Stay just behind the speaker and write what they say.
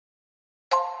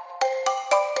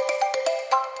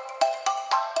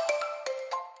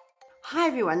Hi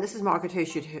everyone, this is Margaret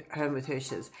Hirsch at Home with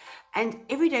Hirsch's. And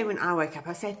every day when I wake up,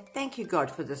 I say, thank you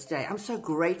God for this day. I'm so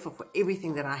grateful for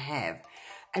everything that I have.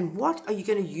 And what are you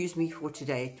going to use me for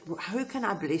today? Who can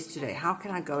I bless today? How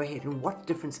can I go ahead and what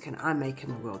difference can I make in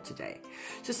the world today?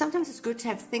 So sometimes it's good to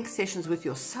have think sessions with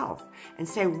yourself and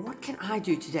say, what can I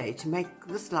do today to make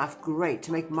this life great,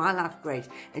 to make my life great,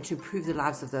 and to improve the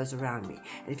lives of those around me?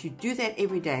 And if you do that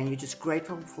every day and you're just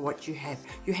grateful for what you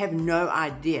have no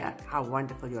idea how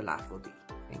wonderful your life will be.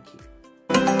 Thank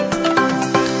you.